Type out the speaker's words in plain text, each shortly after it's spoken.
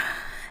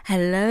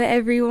Hello,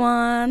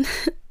 everyone.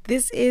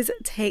 This is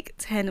Take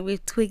 10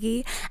 with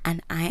Twiggy,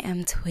 and I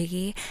am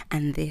Twiggy,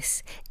 and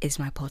this is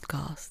my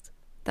podcast.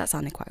 That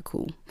sounded quite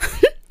cool.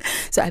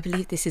 So, I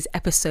believe this is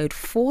episode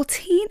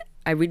 14.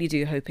 I really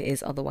do hope it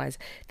is, otherwise,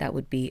 that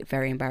would be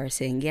very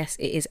embarrassing. Yes,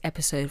 it is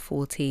episode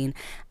 14,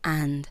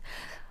 and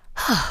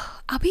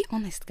I'll be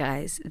honest,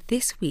 guys.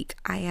 This week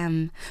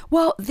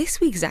this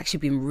week has actually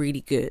been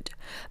really good,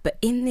 but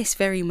in this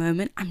very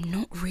moment, I'm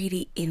not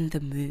really in the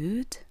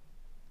mood.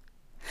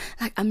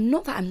 I'm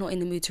not in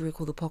the mood to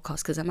record the podcast,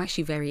 because I'm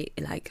actually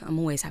I'm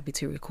always happy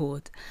to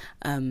record,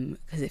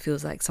 because it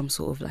feels like some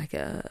sort of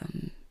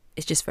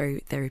it's just very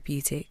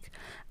therapeutic.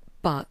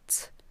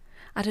 But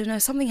I don't know,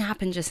 something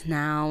happened just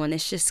now, and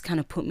it's just kind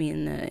of put me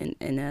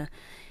in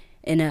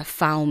a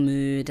foul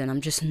mood, and I'm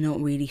just not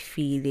really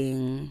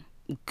feeling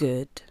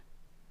good.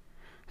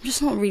 I'm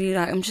just not really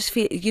I'm just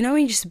feeling, when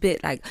you're just a bit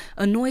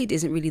annoyed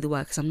isn't really the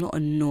word, because I'm not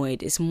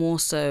annoyed. It's more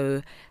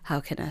so, how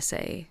can I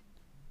say?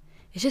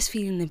 It's just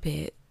feeling a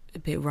bit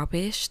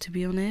rubbish, to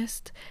be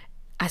honest.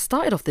 I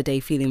started off the day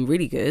feeling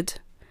really good.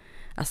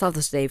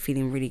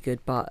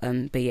 But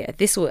yeah,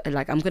 this will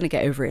I'm gonna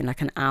get over it in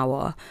an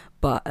hour.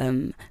 But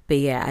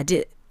yeah,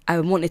 I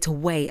wanted to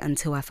wait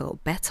until I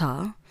felt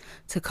better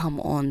to come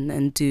on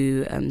and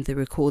do the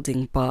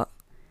recording. But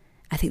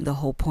I think the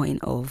whole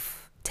point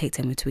of Take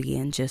 10 with Twiggy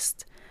and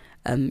just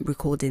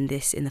recording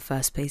this in the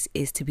first place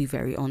is to be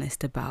very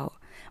honest about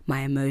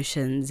my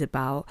emotions,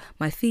 about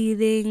my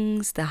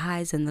feelings, the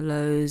highs and the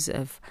lows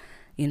of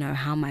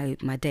how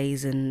my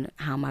days and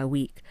how my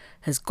week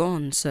has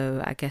gone.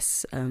 So I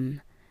guess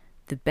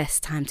the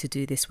best time to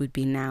do this would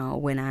be now,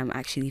 when I'm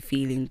actually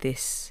feeling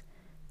this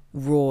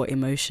raw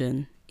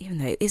emotion, even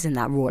though it isn't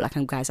that raw.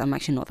 I'm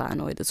actually not that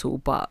annoyed at all,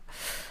 but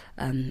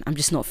I'm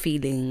just not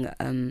feeling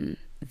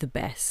the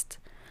best.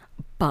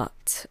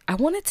 But I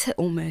wanted to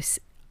almost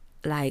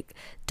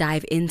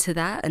dive into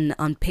that and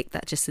unpick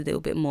that just a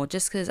little bit more,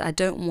 just because I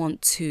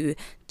want to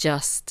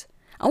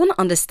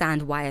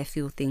understand why I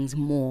feel things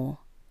more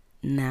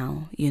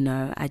now.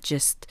 I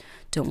just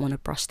don't want to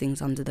brush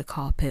things under the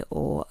carpet,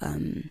 or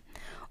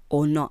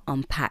not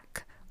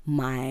unpack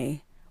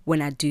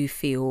when I do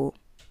feel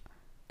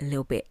a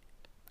little bit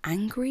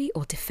angry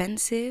or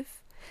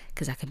defensive,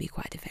 because I can be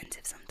quite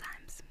defensive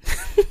sometimes.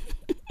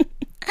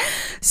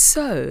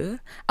 So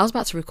I was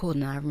about to record,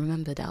 and I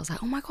remembered, I was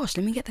like, oh my gosh,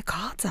 let me get the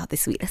cards out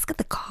this week. Let's get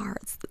the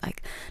cards.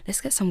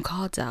 Let's get some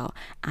cards out.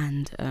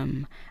 And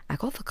I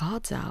got the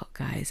cards out,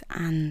 guys.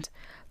 And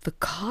the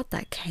card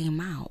that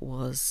came out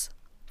was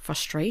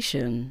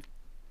frustration,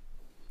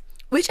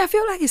 which I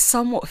feel is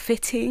somewhat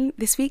fitting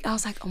this week. I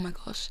was like, oh my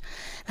gosh,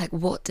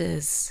 what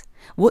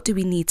do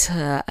we need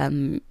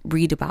to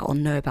read about or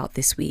know about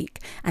this week?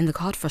 And the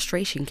card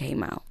frustration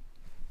came out.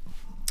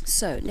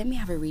 So let me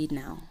have a read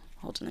now.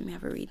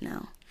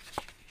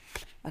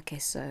 Okay,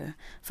 so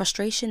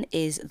frustration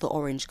is the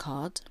orange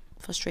card.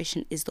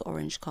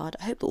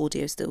 I hope the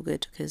audio is still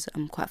good, because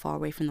I'm quite far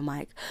away from the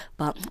mic,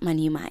 but my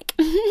new mic.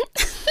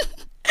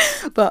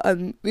 But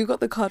we've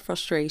got the card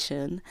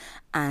frustration,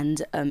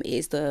 and it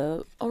is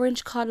the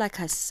orange card,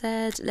 like I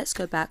said. Let's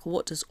go back.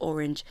 What does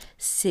orange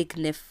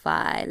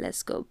signify?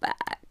 Let's go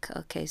back.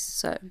 Okay,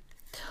 so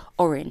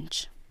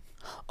orange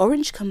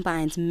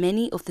combines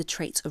many of the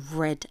traits of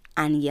red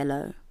and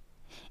yellow.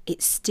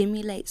 It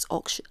stimulates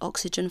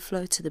oxygen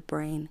flow to the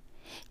brain,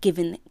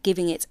 giving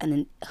it oh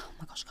my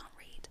gosh, I can't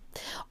read.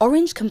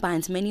 Orange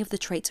combines many of the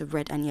traits of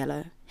red and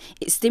yellow.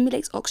 It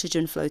stimulates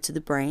oxygen flow to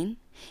the brain,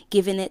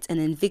 giving it an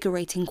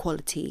invigorating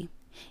quality.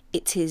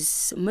 It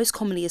is most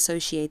commonly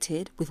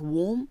associated with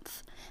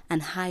warmth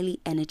and highly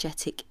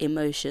energetic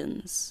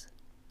emotions.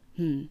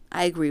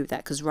 I agree with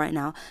that, because right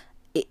now,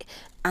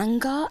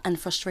 anger and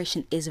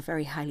frustration is a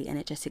very highly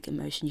energetic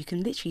emotion. You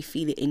can literally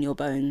feel it in your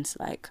bones.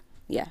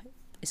 Yeah.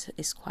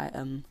 It's quite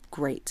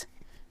great.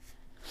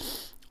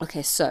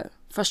 Okay, so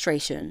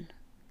frustration.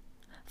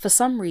 For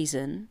some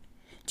reason,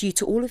 due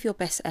to all of your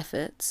best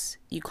efforts,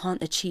 you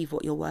can't achieve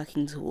what you're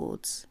working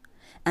towards,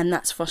 and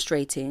that's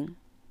frustrating.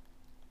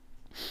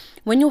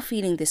 When you're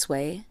feeling this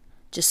way,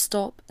 just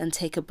stop and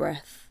take a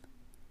breath.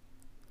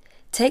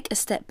 Take a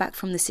step back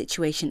from the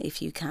situation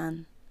if you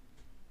can.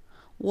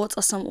 What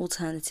are some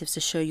alternatives to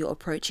show you're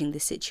approaching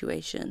this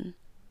situation?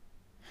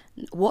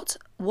 What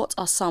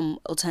are some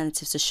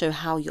alternatives to show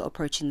how you're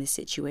approaching this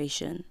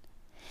situation?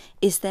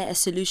 Is there a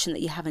solution that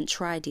you haven't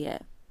tried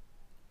yet?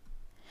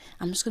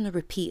 I'm just going to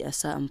repeat a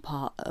certain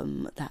part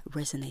that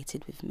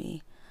resonated with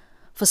me.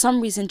 For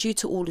some reason, due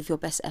to all of your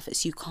best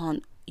efforts, you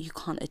can't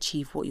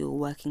achieve what you're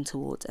working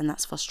towards, and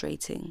that's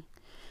frustrating.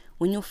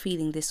 When you're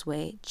feeling this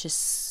way,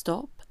 just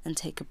stop and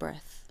take a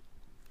breath.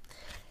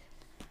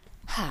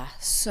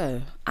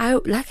 So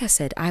like I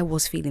said, I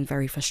was feeling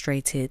very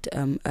frustrated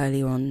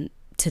earlier on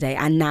today,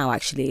 and now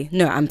actually,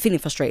 no, I'm feeling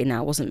frustrated now.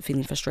 I wasn't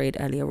feeling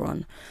frustrated earlier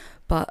on,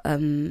 but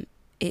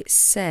it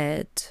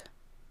said,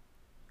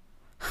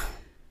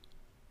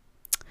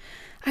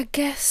 I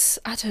guess,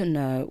 I don't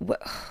know,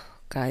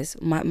 guys,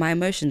 my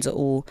emotions are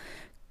all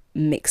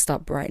mixed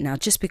up right now,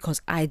 just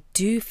because I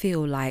do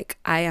feel like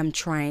I am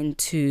trying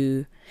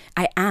to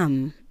let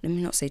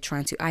me not say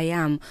trying to, I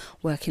am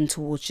working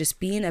towards just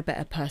being a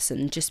better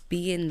person, just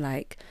being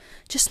like,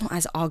 just not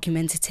as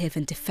argumentative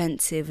and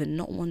defensive and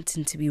not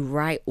wanting to be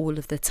right all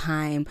of the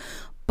time.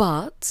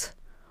 But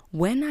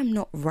when I'm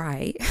not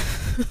right,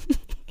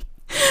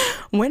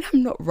 when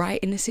I'm not right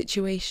in a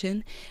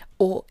situation,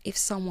 or if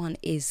someone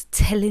is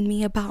telling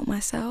me about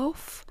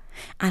myself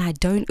and I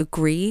don't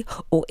agree,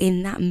 or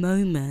in that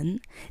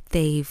moment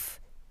they've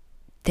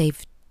I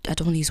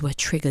don't want to use the word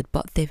triggered,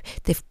 but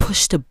they've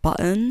pushed a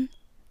button,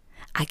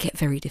 I get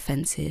very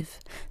defensive.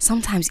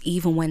 Sometimes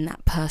even when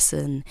that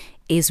person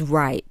is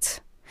right,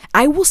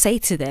 I will say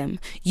to them,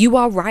 you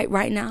are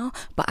right now,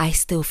 but I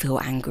still feel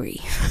angry.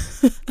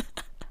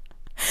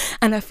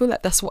 And I feel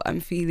like that's what I'm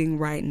feeling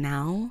right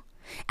now.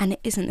 And it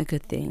isn't a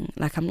good thing.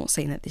 Like, I'm not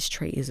saying that this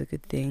trait is a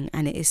good thing.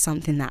 And it is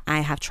something that I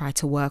have tried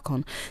to work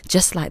on.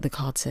 Just like the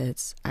card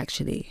says,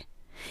 actually.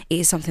 It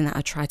is something that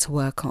I try to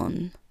work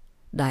on.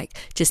 Like,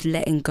 just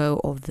letting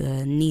go of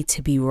the need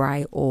to be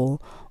right, or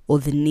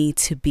the need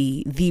to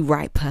be the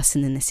right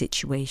person in a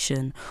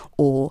situation,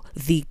 or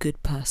the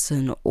good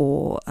person,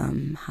 or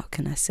how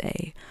can I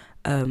say,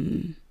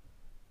 admitting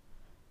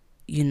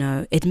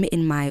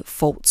my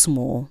faults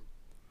more,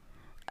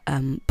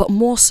 but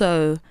more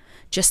so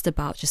just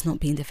about just not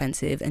being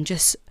defensive and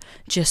just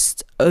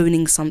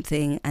owning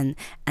something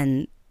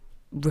and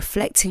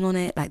reflecting on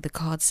it, like the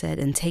card said,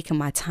 and taking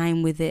my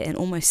time with it, and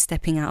almost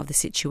stepping out of the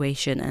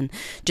situation and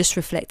just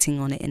reflecting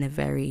on it in a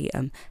very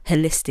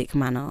holistic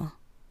manner,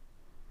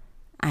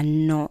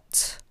 and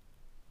not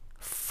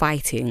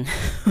fighting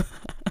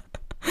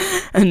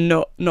and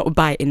not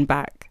biting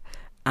back,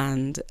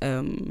 and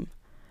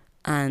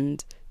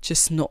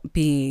just not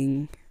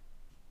being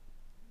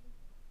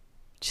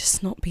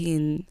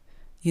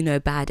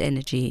bad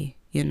energy,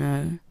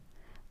 and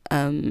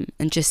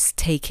just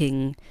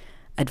taking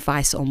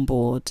advice on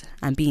board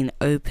and being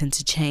open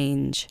to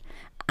change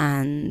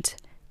and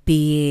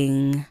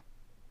being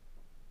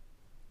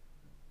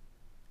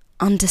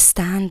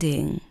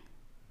understanding.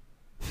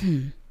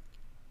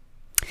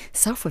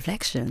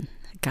 Self-reflection,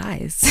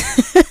 guys.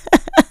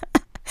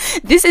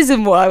 This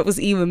isn't what I was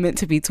even meant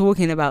to be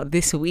talking about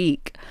this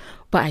week,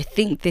 but I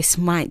think this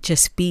might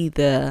just be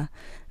the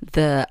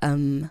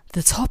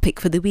topic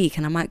for the week,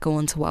 and I might go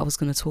on to what I was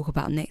going to talk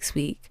about next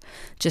week,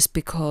 just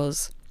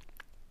because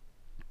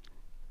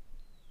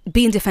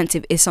being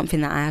defensive is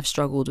something that I have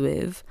struggled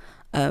with.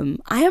 I'm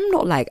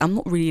not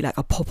really like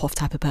a pop-off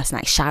type of person,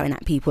 like shouting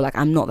at people. Like,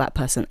 I'm not that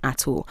person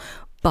at all.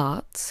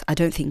 But I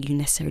don't think you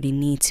necessarily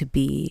need to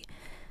be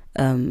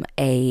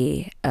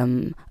a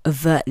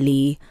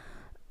overtly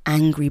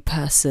angry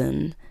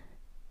person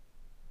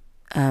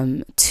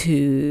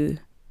to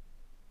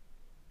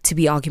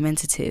be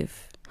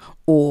argumentative,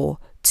 or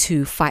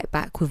to fight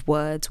back with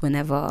words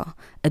whenever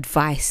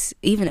advice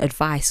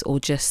or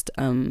just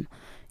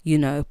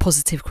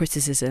positive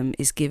criticism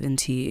is given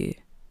to you.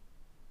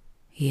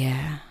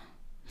 Yeah.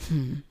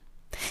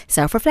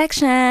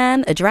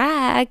 Self-reflection, a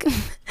drag.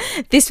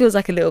 This feels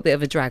like a little bit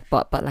of a drag,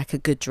 but like a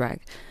good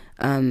drag.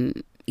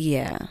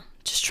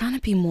 Just trying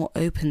to be more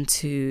open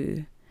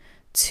to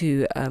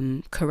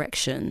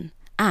correction.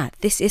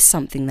 This is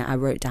something that I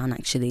wrote down,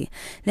 actually.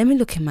 Let me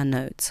look in my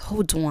notes.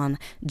 Hold on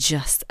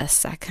just a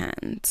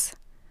second.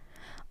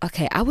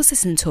 Okay, I was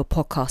listening to a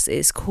podcast.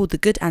 It's called The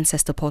Good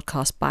Ancestor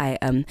Podcast by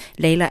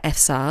Layla F.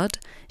 Saad.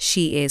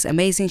 She is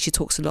amazing. She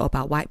talks a lot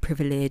about white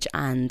privilege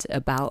and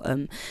about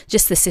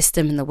just the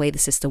system and the way the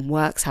system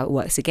works, how it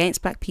works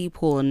against black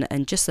people,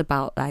 and just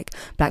about like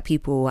black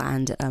people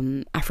and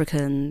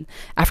African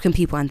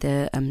people and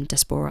the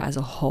diaspora as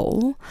a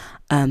whole.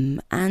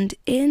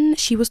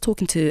 She was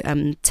talking to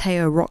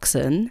Taya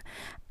Roxon,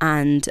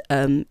 and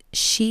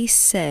she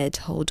said,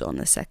 hold on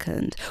a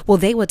second. Well,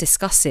 they were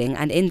discussing,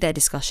 and in their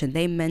discussion,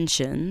 they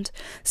mentioned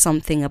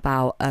something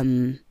about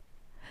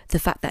the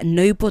fact that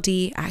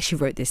nobody, I actually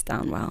wrote this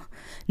down, wow.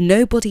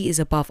 Nobody is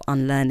above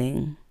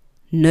unlearning.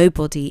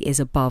 Nobody is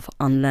above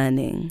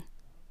unlearning.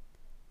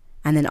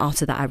 And then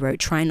after that, I wrote,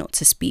 try not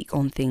to speak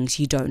on things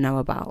you don't know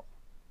about.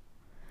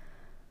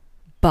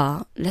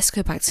 But let's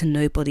go back to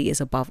nobody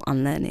is above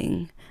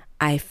unlearning.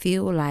 I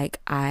feel like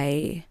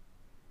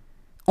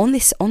on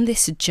this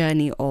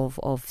journey of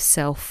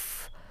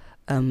self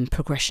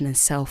progression and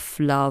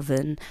self-love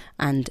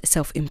and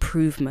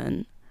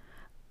self-improvement,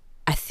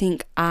 I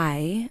think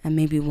and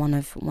maybe one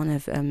of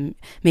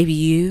maybe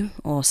you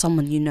or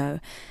someone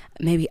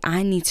maybe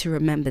I need to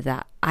remember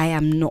that I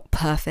am not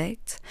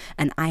perfect,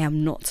 and I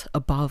am not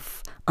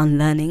above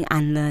unlearning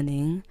and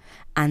learning,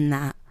 and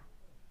that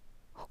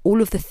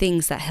all of the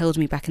things that held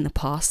me back in the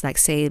past, like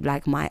say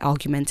like my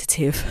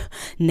argumentative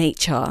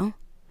nature,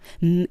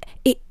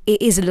 it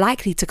is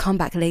likely to come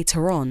back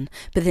later on.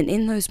 But then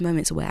in those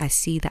moments where I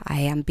see that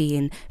I am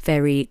being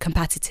very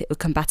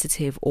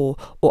combative or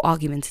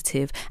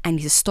argumentative, I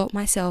need to stop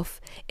myself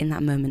in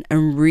that moment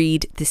and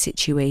read the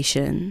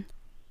situation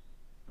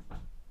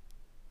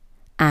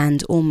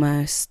and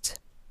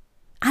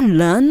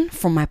learn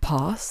from my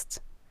past,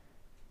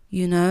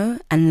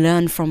 and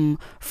learn from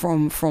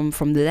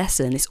the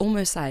lesson. It's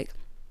almost like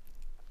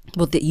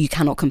well, that you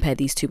cannot compare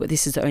these two, but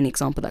this is the only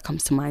example that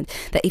comes to mind,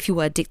 that if you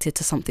were addicted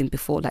to something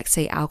before, like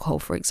say alcohol,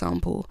 for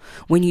example,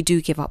 when you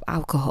do give up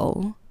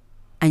alcohol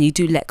and you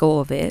do let go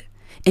of it,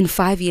 in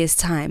 5 years'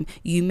 time,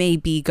 you may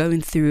be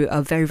going through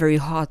a very, very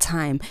hard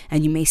time,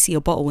 and you may see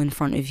a bottle in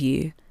front of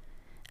you.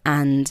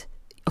 And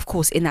of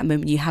course, in that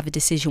moment, you have a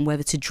decision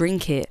whether to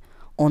drink it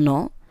or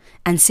not.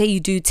 And say you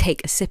do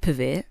take a sip of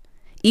it,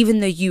 even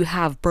though you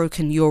have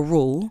broken your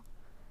rule,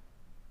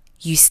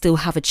 you still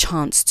have a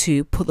chance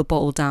to put the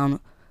bottle down,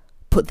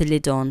 put the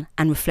lid on,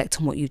 and reflect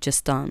on what you've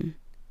just done,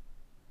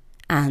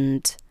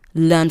 and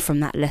learn from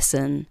that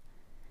lesson,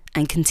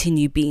 and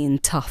continue being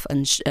tough,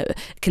 and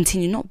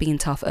continue not being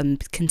tough,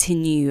 and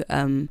continue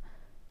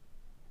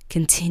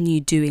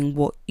doing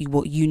what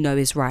you know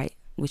is right,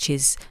 which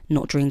is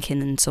not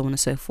drinking and so on and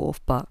so forth.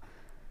 But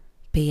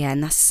yeah,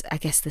 and that's, I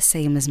guess, the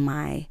same as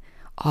my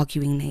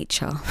arguing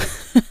nature.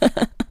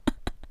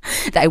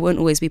 That I won't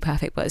always be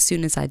perfect, but as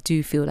soon as I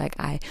do feel like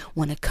I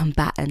want to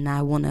combat, and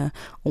I want to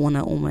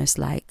almost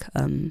like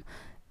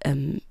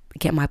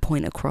get my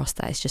point across,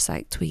 that it's just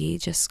like, Twiggy,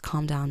 just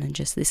calm down and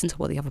just listen to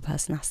what the other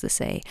person has to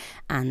say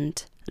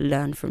and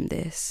learn from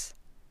this,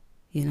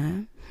 you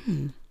know.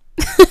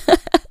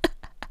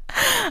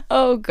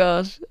 Oh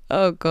gosh,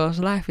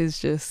 life is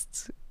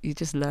just, you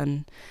just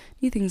learn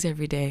new things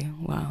every day.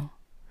 Wow.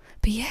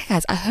 But yeah,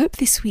 guys, I hope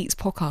this week's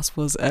podcast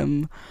was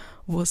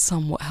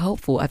somewhat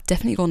helpful. I've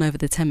definitely gone over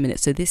the 10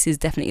 minutes, so this is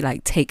definitely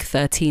like take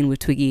 13 with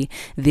Twiggy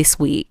this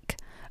week.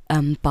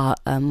 But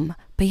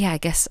yeah, I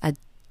guess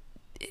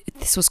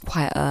this was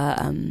quite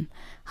a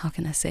how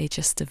can I say,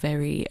 just a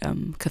very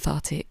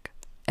cathartic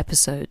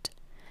episode,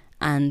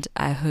 and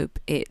I hope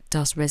it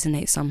does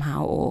resonate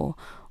somehow, or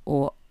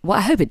well,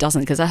 I hope it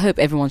doesn't, because I hope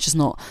everyone's just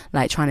not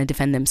like trying to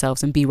defend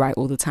themselves and be right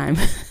all the time.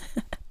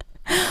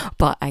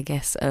 But I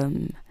guess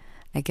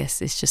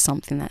it's just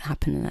something that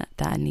happened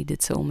that I needed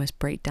to almost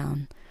break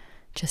down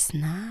just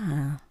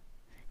now.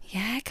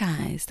 Yeah,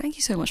 guys, thank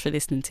you so much for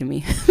listening to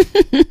me.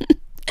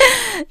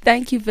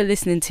 Thank you for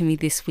listening to me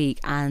this week.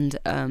 And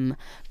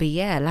but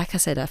yeah, like I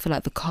said, I feel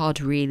like the card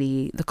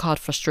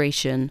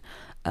frustration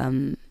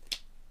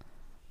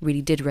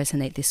really did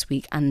resonate this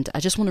week, and I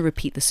just want to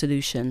repeat the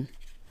solution.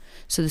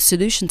 So the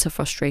solution to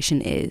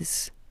frustration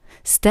is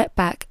step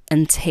back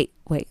and take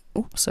let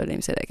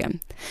me say that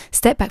again.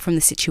 Step back from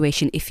the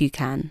situation if you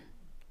can.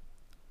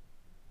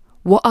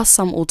 What are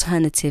some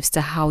alternatives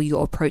to how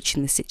you're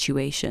approaching the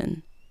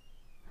situation?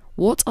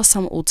 What are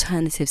some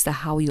alternatives to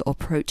how you're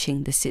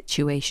approaching the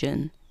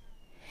situation?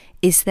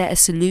 Is there a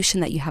solution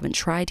that you haven't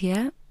tried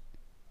yet?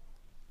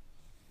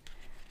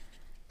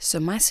 So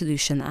my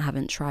solution that I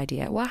haven't tried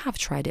yet, well, I have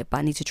tried it, but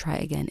I need to try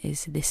it again,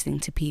 is listening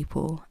to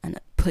people and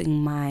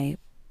putting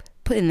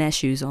their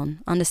shoes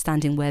on,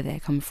 understanding where they're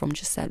coming from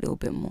just a little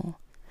bit more.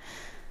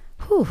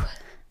 Whew.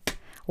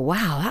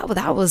 Wow,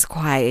 that was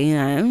quite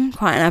an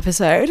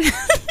episode.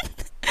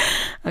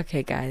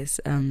 Okay, guys,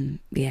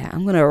 yeah,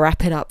 I'm gonna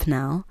wrap it up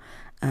now.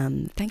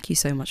 Thank you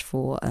so much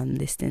for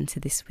listening to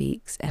this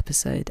week's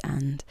episode,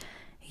 and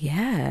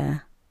yeah,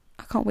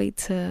 I can't wait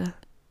to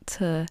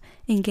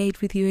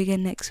engage with you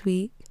again next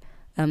week.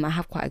 I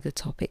have quite a good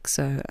topic,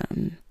 so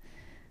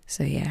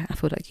yeah, I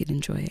feel like you'd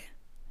enjoy it.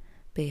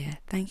 But yeah,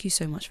 thank you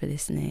so much for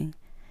listening.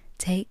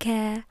 Take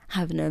care,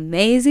 have an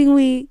amazing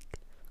week.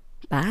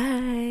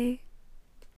 Bye.